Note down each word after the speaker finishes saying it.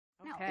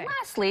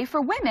lastly,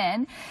 for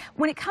women,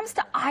 when it comes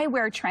to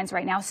eyewear trends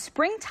right now,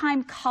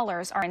 springtime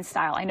colors are in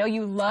style. I know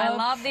you love, I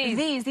love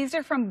these. These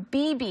are from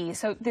BB.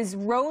 So these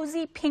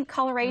rosy pink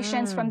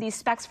colorations from these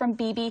specs from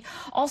BB.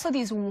 Also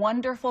these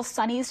wonderful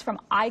sunnies from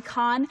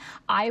Icon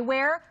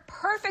Eyewear.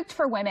 Perfect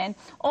for women.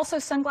 Also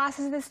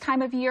sunglasses this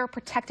time of year,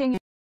 protecting.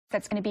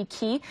 That's going to be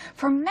key.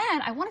 For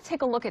men, I want to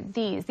take a look at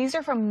these. These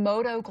are from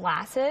Moto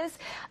glasses.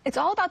 It's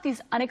all about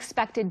these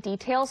unexpected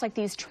details, like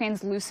these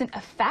translucent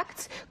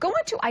effects. Go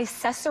on to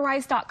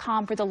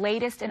accessorize.com for the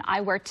latest in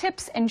eyewear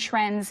tips and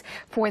trends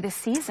for the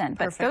season.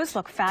 But those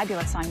look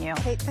fabulous on you.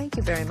 Kate, thank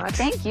you very much.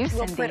 Thank you,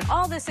 Cindy. We'll put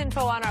all this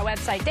info on our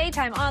website,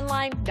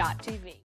 daytimeonline.tv.